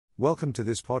Welcome to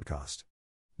this podcast.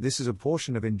 This is a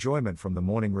portion of enjoyment from the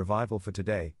morning revival for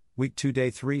today, week 2,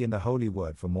 day 3 in the Holy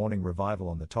Word for morning revival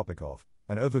on the topic of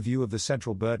an overview of the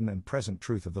central burden and present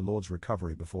truth of the Lord's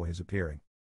recovery before His appearing.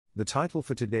 The title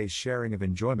for today's sharing of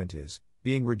enjoyment is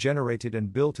Being Regenerated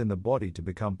and Built in the Body to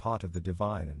Become Part of the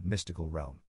Divine and Mystical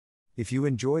Realm. If you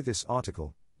enjoy this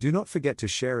article, do not forget to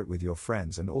share it with your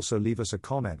friends and also leave us a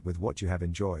comment with what you have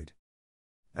enjoyed.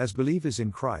 As believers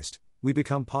in Christ, we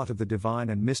become part of the divine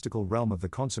and mystical realm of the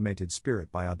consummated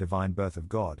Spirit by our divine birth of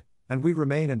God, and we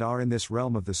remain and are in this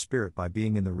realm of the Spirit by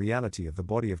being in the reality of the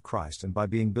body of Christ and by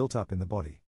being built up in the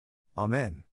body.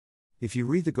 Amen. If you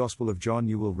read the Gospel of John,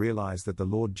 you will realize that the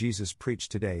Lord Jesus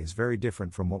preached today is very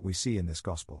different from what we see in this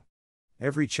Gospel.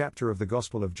 Every chapter of the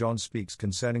Gospel of John speaks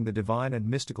concerning the divine and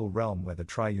mystical realm where the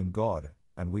triune God,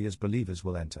 and we as believers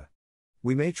will enter.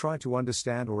 We may try to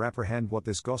understand or apprehend what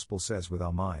this Gospel says with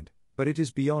our mind, but it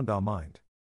is beyond our mind.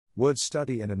 Word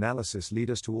study and analysis lead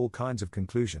us to all kinds of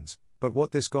conclusions, but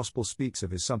what this Gospel speaks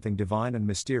of is something divine and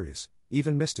mysterious,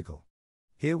 even mystical.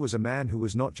 Here was a man who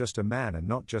was not just a man and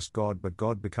not just God but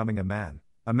God becoming a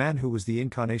man who was the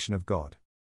incarnation of God.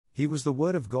 He was the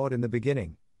Word of God in the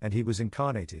beginning, and He was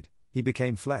incarnated, He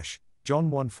became flesh,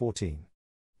 John 1:14.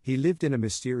 He lived in a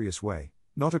mysterious way,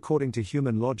 not according to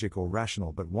human logic or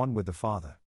rational but one with the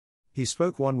Father. He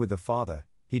spoke one with the Father,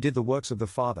 He did the works of the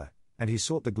Father, and He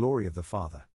sought the glory of the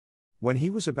Father. When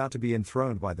He was about to be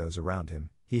enthroned by those around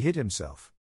Him, He hid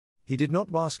Himself. He did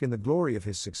not bask in the glory of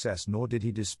His success, nor did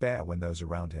He despair when those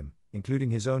around Him,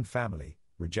 including His own family,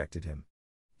 rejected Him.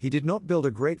 He did not build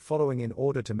a great following in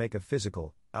order to make a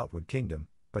physical, outward kingdom,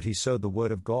 but He sowed the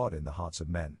word of God in the hearts of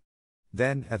men.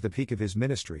 Then, at the peak of His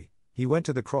ministry, He went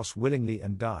to the cross willingly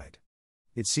and died.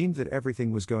 It seemed that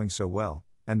everything was going so well,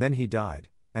 and then He died,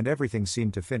 and everything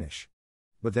seemed to finish.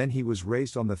 But then He was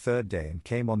raised on the third day and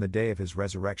came on the day of His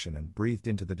resurrection and breathed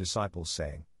into the disciples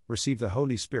saying, "Receive the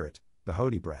Holy Spirit, the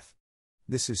Holy Breath."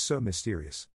 This is so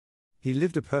mysterious. He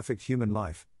lived a perfect human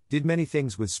life, did many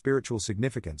things with spiritual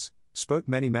significance, spoke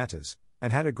many matters,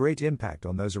 and had a great impact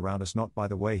on those around us not by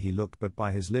the way He looked but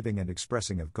by His living and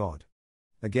expressing of God.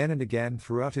 Again and again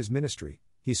throughout His ministry,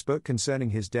 He spoke concerning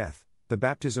His death, the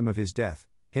baptism of His death,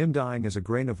 Him dying as a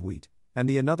grain of wheat, and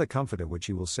the another Comforter which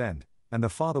He will send, and the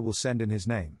Father will send in His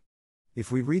name.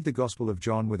 If we read the Gospel of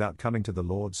John without coming to the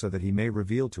Lord so that He may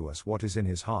reveal to us what is in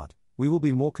His heart, we will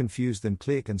be more confused than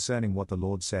clear concerning what the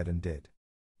Lord said and did.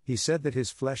 He said that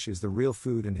His flesh is the real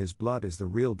food and His blood is the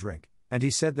real drink, and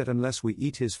He said that unless we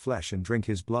eat His flesh and drink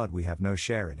His blood we have no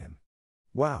share in Him.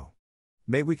 Wow!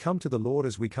 May we come to the Lord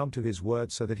as we come to His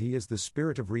word so that He is the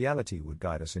Spirit of reality would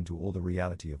guide us into all the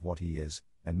reality of what He is,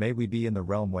 and may we be in the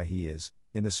realm where He is,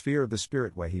 in the sphere of the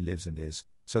Spirit where He lives and is,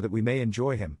 so that we may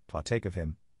enjoy Him, partake of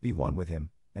Him, be one with Him,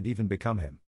 and even become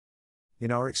Him.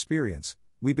 In our experience,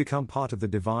 we become part of the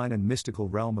divine and mystical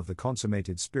realm of the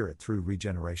consummated Spirit through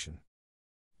regeneration.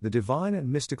 The divine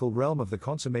and mystical realm of the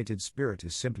consummated Spirit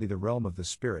is simply the realm of the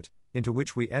Spirit, into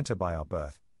which we enter by our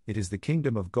birth. It is the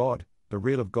kingdom of God, the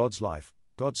real of God's life,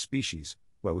 God's species,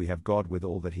 where we have God with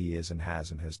all that He is and has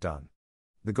done.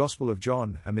 The Gospel of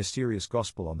John, a mysterious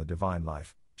gospel on the divine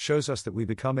life, shows us that we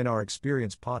become in our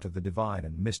experience part of the divine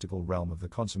and mystical realm of the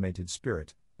consummated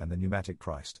Spirit, and the pneumatic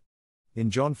Christ.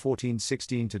 In John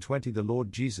 14:16-20 the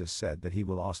Lord Jesus said that He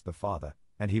will ask the Father,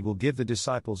 and He will give the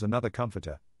disciples another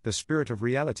Comforter, the Spirit of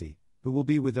reality, who will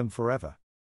be with them forever.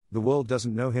 The world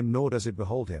doesn't know Him nor does it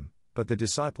behold Him, but the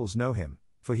disciples know Him,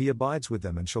 for He abides with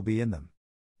them and shall be in them.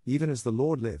 Even as the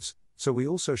Lord lives, so we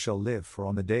also shall live, for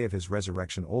on the day of His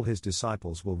resurrection all His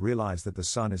disciples will realize that the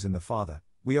Son is in the Father,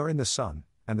 we are in the Son,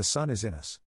 and the Son is in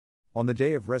us. On the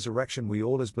day of resurrection we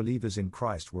all as believers in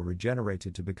Christ were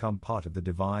regenerated to become part of the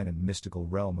divine and mystical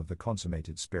realm of the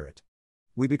consummated Spirit.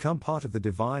 We become part of the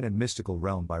divine and mystical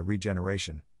realm by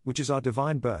regeneration, which is our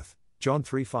divine birth, John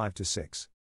 3:5-6.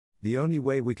 The only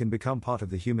way we can become part of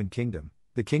the human kingdom,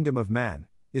 the kingdom of man,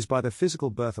 is by the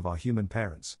physical birth of our human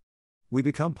parents. We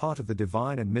become part of the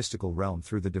divine and mystical realm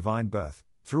through the divine birth,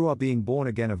 through our being born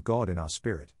again of God in our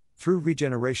spirit. Through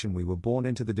regeneration we were born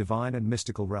into the divine and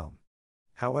mystical realm.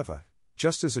 However,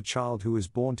 just as a child who is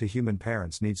born to human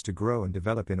parents needs to grow and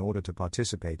develop in order to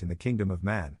participate in the kingdom of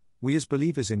man, we as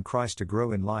believers in Christ to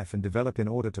grow in life and develop in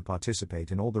order to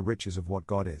participate in all the riches of what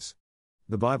God is.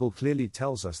 The Bible clearly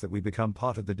tells us that we become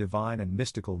part of the divine and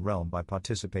mystical realm by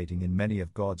participating in many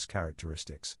of God's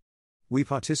characteristics. We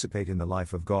participate in the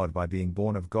life of God by being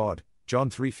born of God,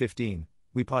 John 3:15,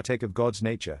 we partake of God's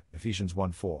nature, Ephesians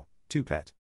 1:4, 2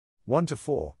 Pet.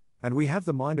 1-4, and we have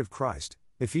the mind of Christ,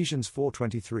 Ephesians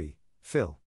 4:23,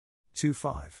 Phil.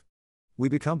 2:5. We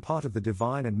become part of the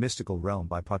divine and mystical realm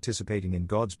by participating in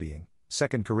God's being,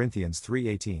 2 Corinthians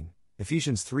 3:18,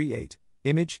 Ephesians 3:8,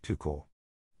 image 2 core.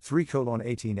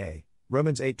 3:18a,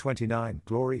 Romans 8:29,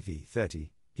 glory v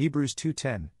 30, Hebrews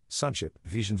 2:10, sonship,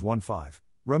 Ephesians 1:5,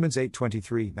 Romans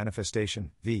 8:23,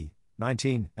 manifestation v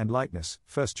 19, and likeness,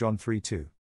 1 John 3:2.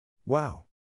 Wow!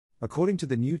 According to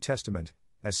the New Testament,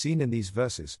 as seen in these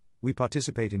verses, we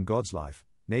participate in God's life,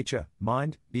 nature,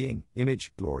 mind, being,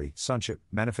 image, glory, sonship,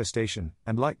 manifestation,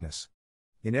 and likeness.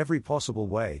 In every possible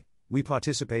way, we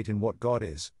participate in what God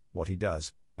is, what He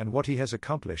does, and what He has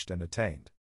accomplished and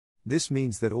attained. This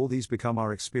means that all these become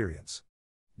our experience.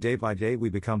 Day by day we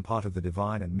become part of the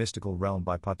divine and mystical realm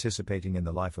by participating in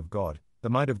the life of God, the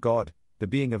mind of God, the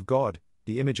being of God,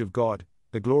 the image of God,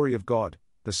 the glory of God,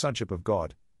 the sonship of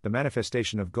God, the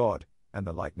manifestation of God, and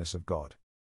the likeness of God.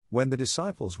 When the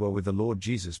disciples were with the Lord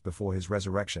Jesus before His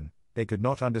resurrection, they could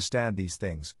not understand these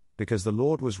things, because the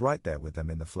Lord was right there with them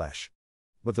in the flesh.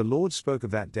 But the Lord spoke of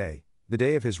that day, the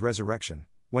day of His resurrection,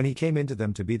 when He came into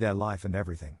them to be their life and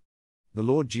everything. The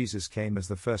Lord Jesus came as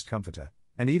the first comforter,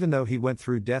 and even though He went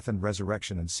through death and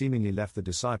resurrection and seemingly left the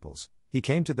disciples, He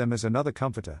came to them as another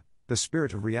comforter, the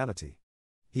Spirit of reality.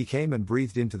 He came and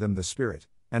breathed into them the Spirit,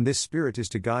 and this Spirit is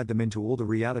to guide them into all the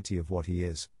reality of what He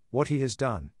is, what He has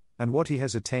done, and what He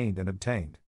has attained and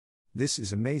obtained. This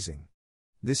is amazing.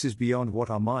 This is beyond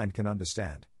what our mind can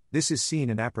understand. This is seen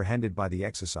and apprehended by the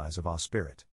exercise of our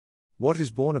spirit. What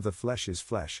is born of the flesh is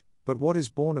flesh, but what is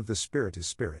born of the Spirit is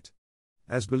spirit.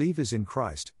 As believers in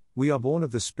Christ, we are born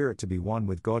of the Spirit to be one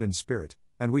with God in spirit,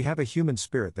 and we have a human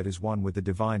spirit that is one with the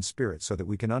divine Spirit so that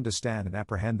we can understand and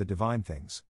apprehend the divine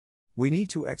things. We need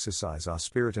to exercise our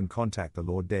spirit and contact the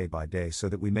Lord day by day so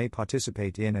that we may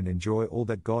participate in and enjoy all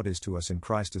that God is to us in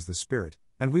Christ as the Spirit,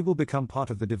 and we will become part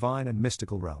of the divine and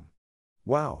mystical realm.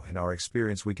 Wow, in our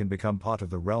experience we can become part of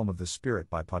the realm of the Spirit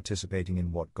by participating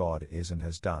in what God is and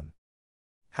has done.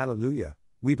 Hallelujah,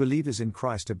 we believers in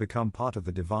Christ have become part of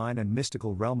the divine and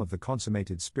mystical realm of the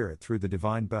consummated Spirit through the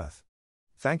divine birth.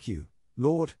 Thank you,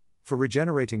 Lord, for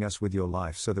regenerating us with your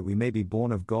life so that we may be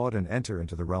born of God and enter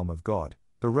into the realm of God,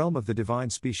 the realm of the divine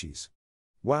species.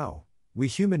 Wow, we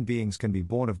human beings can be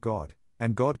born of God,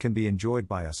 and God can be enjoyed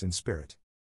by us in spirit.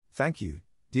 Thank you,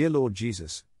 dear Lord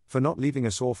Jesus, for not leaving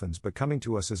us orphans but coming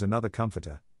to us as another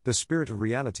comforter, the Spirit of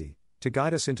reality, to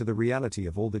guide us into the reality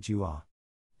of all that you are.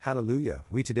 Hallelujah,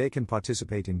 we today can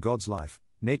participate in God's life,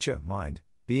 nature, mind,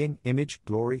 being, image,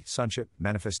 glory, sonship,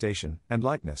 manifestation, and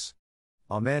likeness.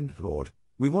 Amen, Lord,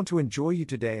 we want to enjoy you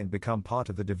today and become part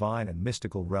of the divine and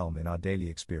mystical realm in our daily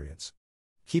experience.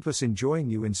 Keep us enjoying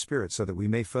you in spirit so that we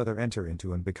may further enter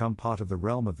into and become part of the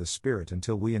realm of the Spirit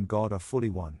until we and God are fully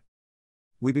one.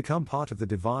 We become part of the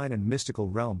divine and mystical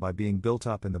realm by being built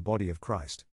up in the body of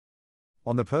Christ.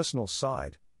 On the personal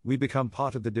side, we become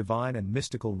part of the divine and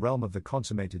mystical realm of the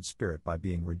consummated Spirit by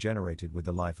being regenerated with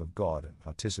the life of God and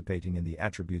participating in the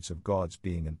attributes of God's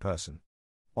being and person.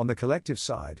 On the collective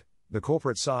side, the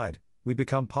corporate side, we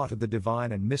become part of the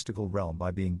divine and mystical realm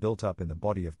by being built up in the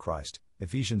body of Christ,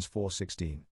 Ephesians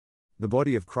 4:16. The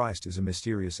body of Christ is a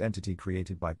mysterious entity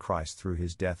created by Christ through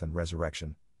His death and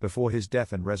resurrection. Before His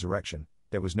death and resurrection,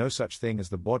 there was no such thing as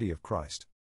the body of Christ.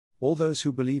 All those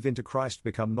who believe into Christ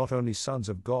become not only sons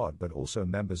of God but also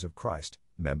members of Christ,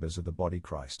 members of the body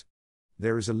Christ.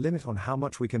 There is a limit on how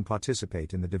much we can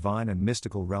participate in the divine and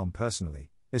mystical realm personally,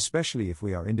 especially if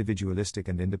we are individualistic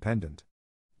and independent.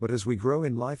 But as we grow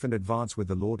in life and advance with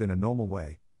the Lord in a normal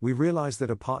way, we realize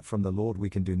that apart from the Lord we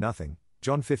can do nothing,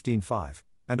 John 15:5,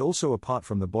 and also apart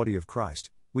from the body of Christ,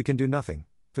 we can do nothing,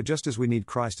 for just as we need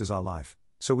Christ as our life,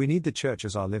 so we need the church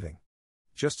as our living.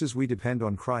 Just as we depend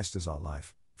on Christ as our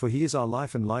life, for He is our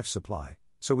life and life supply,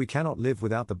 so we cannot live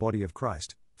without the body of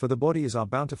Christ, for the body is our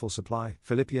bountiful supply,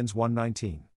 Philippians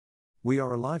 1:19. We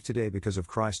are alive today because of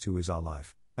Christ who is our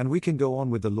life, and we can go on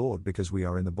with the Lord because we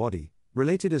are in the body,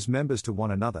 related as members to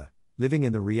one another, living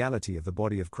in the reality of the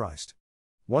body of Christ.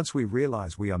 Once we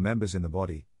realize we are members in the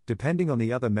body, depending on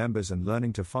the other members and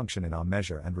learning to function in our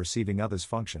measure and receiving others'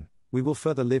 function, we will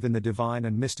further live in the divine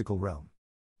and mystical realm.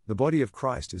 The body of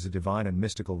Christ is a divine and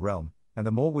mystical realm, and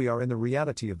the more we are in the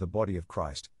reality of the body of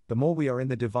Christ, the more we are in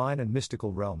the divine and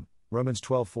mystical realm. Romans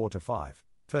 12:4-5,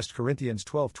 1 Corinthians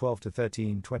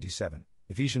 12:12-13-27,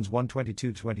 Ephesians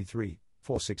 1:22-23,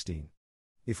 4:16.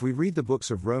 If we read the books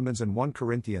of Romans and 1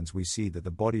 Corinthians, we see that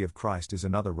the body of Christ is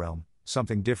another realm,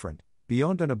 something different,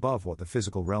 beyond and above what the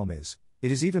physical realm is.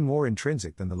 It is even more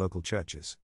intrinsic than the local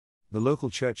churches. The local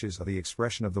churches are the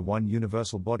expression of the one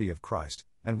universal body of Christ,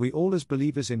 and we all as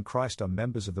believers in Christ are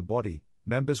members of the body,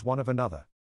 members one of another.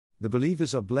 The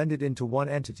believers are blended into one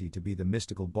entity to be the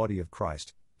mystical body of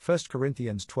Christ, 1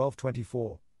 Corinthians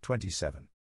 12:24-27.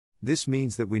 This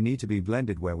means that we need to be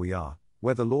blended where we are,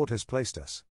 where the Lord has placed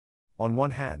us. On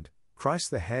one hand,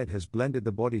 Christ the head has blended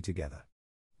the body together.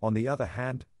 On the other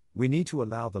hand, we need to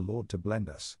allow the Lord to blend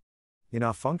us. In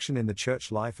our function in the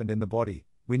church life and in the body,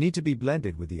 we need to be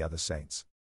blended with the other saints.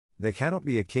 There cannot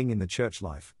be a king in the church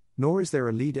life, nor is there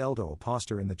a lead elder or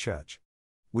pastor in the church.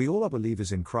 We all are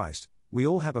believers in Christ, we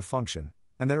all have a function,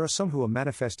 and there are some who are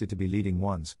manifested to be leading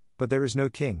ones, but there is no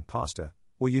king, pastor,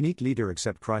 or unique leader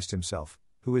except Christ himself,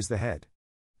 who is the head.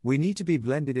 We need to be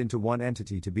blended into one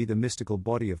entity to be the mystical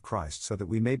body of Christ so that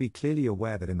we may be clearly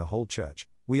aware that in the whole church,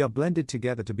 we are blended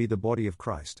together to be the body of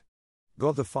Christ.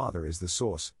 God the Father is the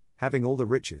source, having all the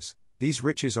riches. These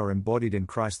riches are embodied in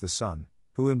Christ the Son,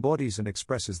 who embodies and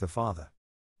expresses the Father.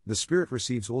 The Spirit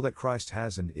receives all that Christ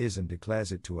has and is and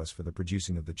declares it to us for the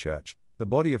producing of the church, the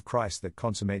body of Christ that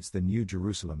consummates the New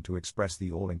Jerusalem to express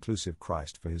the all-inclusive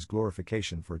Christ for his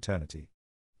glorification for eternity.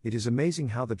 It is amazing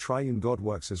how the triune God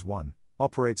works as one,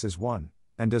 operates as one,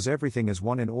 and does everything as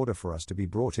one in order for us to be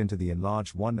brought into the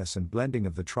enlarged oneness and blending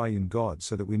of the triune God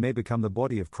so that we may become the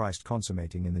body of Christ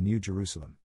consummating in the New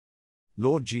Jerusalem.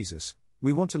 Lord Jesus,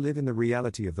 we want to live in the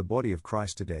reality of the body of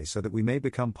Christ today so that we may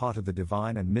become part of the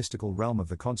divine and mystical realm of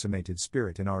the consummated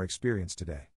Spirit in our experience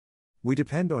today. We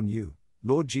depend on you,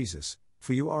 Lord Jesus,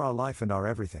 for you are our life and our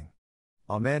everything.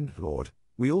 Amen, Lord.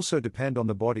 We also depend on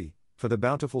the body, for the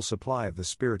bountiful supply of the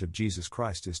Spirit of Jesus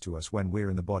Christ is to us when we're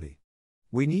in the body.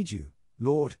 We need you,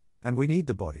 Lord, and we need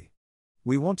the body.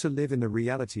 We want to live in the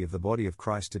reality of the body of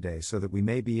Christ today so that we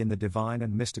may be in the divine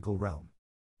and mystical realm.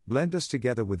 Blend us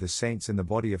together with the saints in the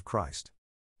body of Christ.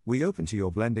 We open to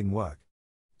your blending work.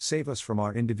 Save us from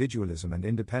our individualism and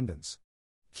independence.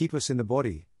 Keep us in the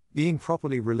body, being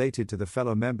properly related to the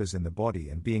fellow members in the body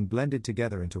and being blended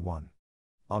together into one.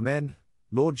 Amen.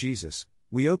 Lord Jesus,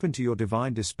 we open to your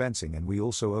divine dispensing and we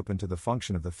also open to the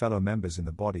function of the fellow members in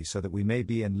the body so that we may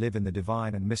be and live in the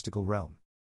divine and mystical realm.